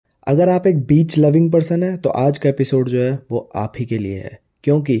अगर आप एक बीच लविंग पर्सन है तो आज का एपिसोड जो है वो आप ही के लिए है,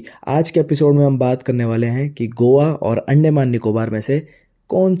 क्योंकि आज के एपिसोड में हम बात करने वाले हैं कि गोवा और अंडमान निकोबार में से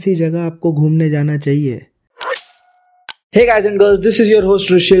कौन सी जगह आपको घूमने जाना चाहिए। Hey guys and girls, this is your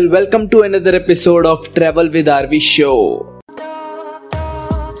host Rushil. Welcome to another episode of Travel with RV Show.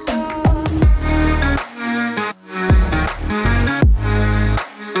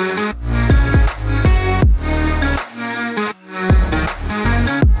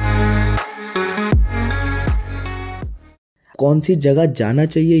 कौन सी जगह जाना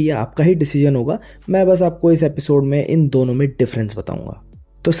चाहिए ये आपका ही डिसीजन होगा। मैं बस आपको इस एपिसोड में इन दोनों में डिफरेंस बताऊंगा।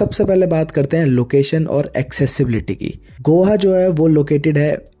 तो सबसे पहले बात करते हैं लोकेशन और एक्सेसिबिलिटी की। गोवा जो है वो लोकेटेड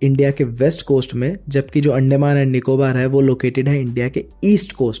है इंडिया के वेस्ट कोस्ट में, जबकि जो अंडमान एंड निकोबार है वो लोकेटेड है इंडिया के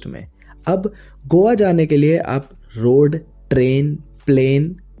ईस्ट कोस्ट में। अब गोवा जाने के लिए आप रोड, ट्रेन,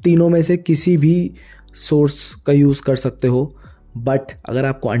 प्लेन तीनों में से किसी भी सोर्स का यूज़ कर सकते हो। बट अगर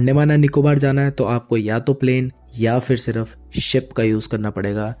आपको अंडमान एंड निकोबार जाना है तो आपको या तो प्लेन या फिर सिर्फ शिप का यूज़ करना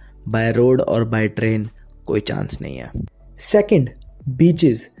पड़ेगा। बाय रोड और बाय ट्रेन कोई चांस नहीं है। सेकंड,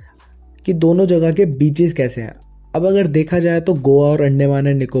 बीचेस कि दोनों जगह के बीचेस कैसे हैं। अब अगर देखा जाए तो गोवा और अंडमान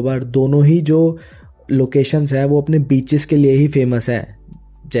एंड निकोबार दोनों ही जो लोकेशंस हैं वो अपने बीचेस के लिए ही फेमस हैं।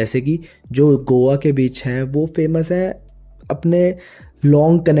 जैसे कि जो गोवा के बीच हैं वो फेमस है अपने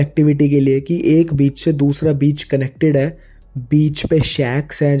लॉन्ग कनेक्टिविटी के लिए, कि एक बीच से दूसरा बीच कनेक्टेड है। बीच पे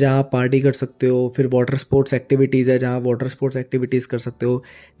शैक्स हैं जहाँ पार्टी कर सकते हो, फिर वाटर स्पोर्ट्स एक्टिविटीज़ है जहाँ वाटर स्पोर्ट्स एक्टिविटीज़ कर सकते हो।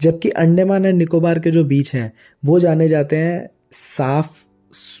 जबकि अंडमान एंड निकोबार के जो बीच हैं वो जाने जाते हैं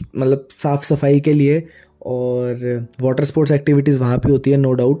साफ सफाई के लिए, और वाटर स्पोर्ट्स एक्टिविटीज़ वहाँ पे होती है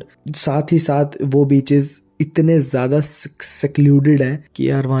नो डाउट। साथ ही साथ वो बीचेस इतने ज़्यादा सेक्लूडेड हैं कि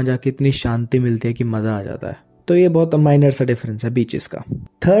यार वहाँ जाके इतनी शांति मिलती है कि मज़ा आ जाता है। तो ये बहुत माइनर सा डिफरेंस है बीचेस का।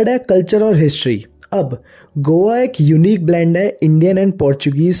 थर्ड है कल्चर और हिस्ट्री। अब गोवा एक यूनिक ब्लेंड है Indian and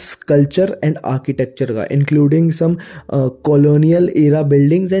Portuguese culture and architecture का, including some colonial era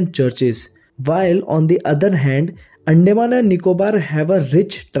buildings and churches, while on the other hand Andaman and Nicobar have a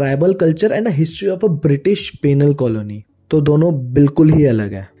rich tribal culture and a history of a British penal colony. तो दोनों बिल्कुल ही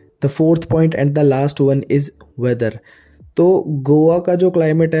अलग है। The fourth point and the last one is weather. तो गोवा का जो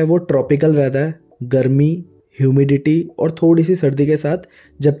climate है वो ट्रॉपिकल रहता है, गर्मी, ह्यूमिडिटी और थोड़ी सी सर्दी के साथ।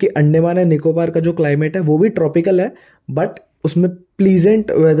 जबकि अंडमान एंड निकोबार का जो क्लाइमेट है वो भी ट्रॉपिकल है, बट उसमें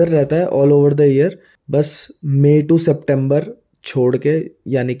प्लीजेंट वेदर रहता है ऑल ओवर द ईयर, बस मई टू सितंबर छोड़ के,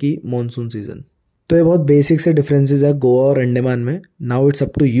 यानी कि मॉनसून सीजन। तो ये बहुत बेसिक से डिफरेंसेस है गोवा और अंडमान में। Now it's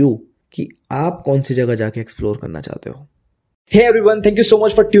up to you कि आप कौन सी जगह जाके एक्सप्लोर करना चाहते हो। Hey everyone, thank you so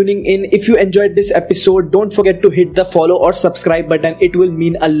much for tuning in. If you enjoyed this episode, don't forget to hit the follow or subscribe button. It will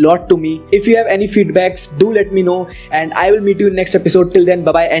mean a lot to me. If you have any feedbacks, do let me know, and I will meet you in next episode. Till then,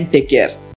 bye bye and take care.